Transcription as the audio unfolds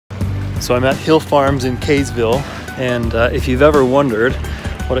So I'm at Hill Farms in Kaysville, and if you've ever wondered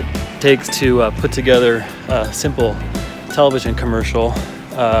what it takes to put together a simple television commercial,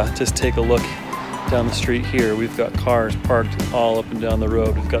 just take a look down the street here. We've got cars parked all up and down the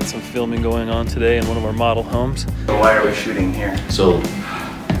road. We've got some filming going on today in one of our model homes. So why are we shooting here? So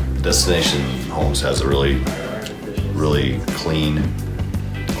Destination Homes has a really clean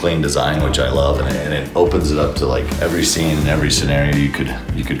design, which I love, and it opens it up to like every scene and every scenario you could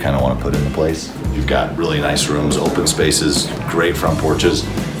kind of want to put into place. You've got really nice rooms, open spaces, great front porches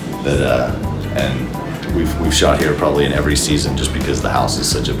that and we've shot here probably in every season just because the house is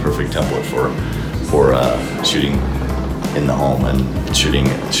such a perfect template for shooting in the home and shooting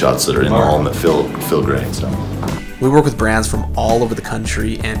shots that are in the home that feel great. So we work with brands from all over the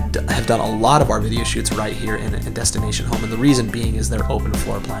country and have done a lot of our video shoots right here in Destination Home, and the reason being is they're open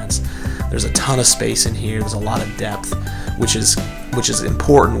floor plans. There's a ton of space in here, there's a lot of depth, which is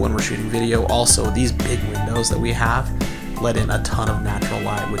important when we're shooting video. Also, these big windows that we have let in a ton of natural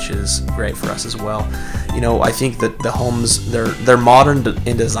light, which is great for us as well. You know, I think that the homes, they're modern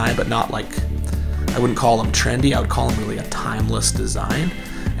in design, but not like, I wouldn't call them trendy, I would call them really a timeless design.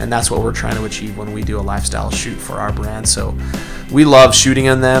 And that's what we're trying to achieve when we do a lifestyle shoot for our brand. So we love shooting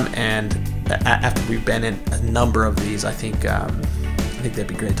in them, and after we've been in a number of these, I think they'd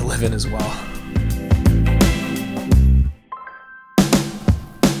be great to live in as well.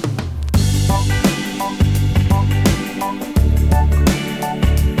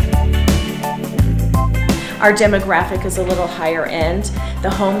 Our demographic is a little higher end. The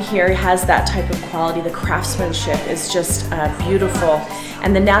home here has that type of quality. The craftsmanship is just beautiful.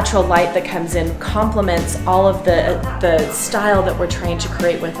 And the natural light that comes in complements all of the style that we're trying to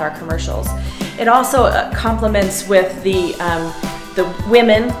create with our commercials. It also complements with the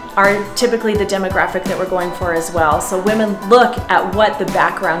women are typically the demographic that we're going for as well. So women look at what the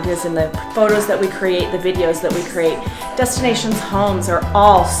background is in the photos that we create, the videos that we create. Destinations Homes are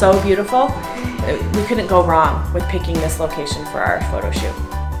all so beautiful. We couldn't go wrong with picking this location for our photo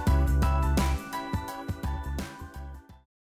shoot.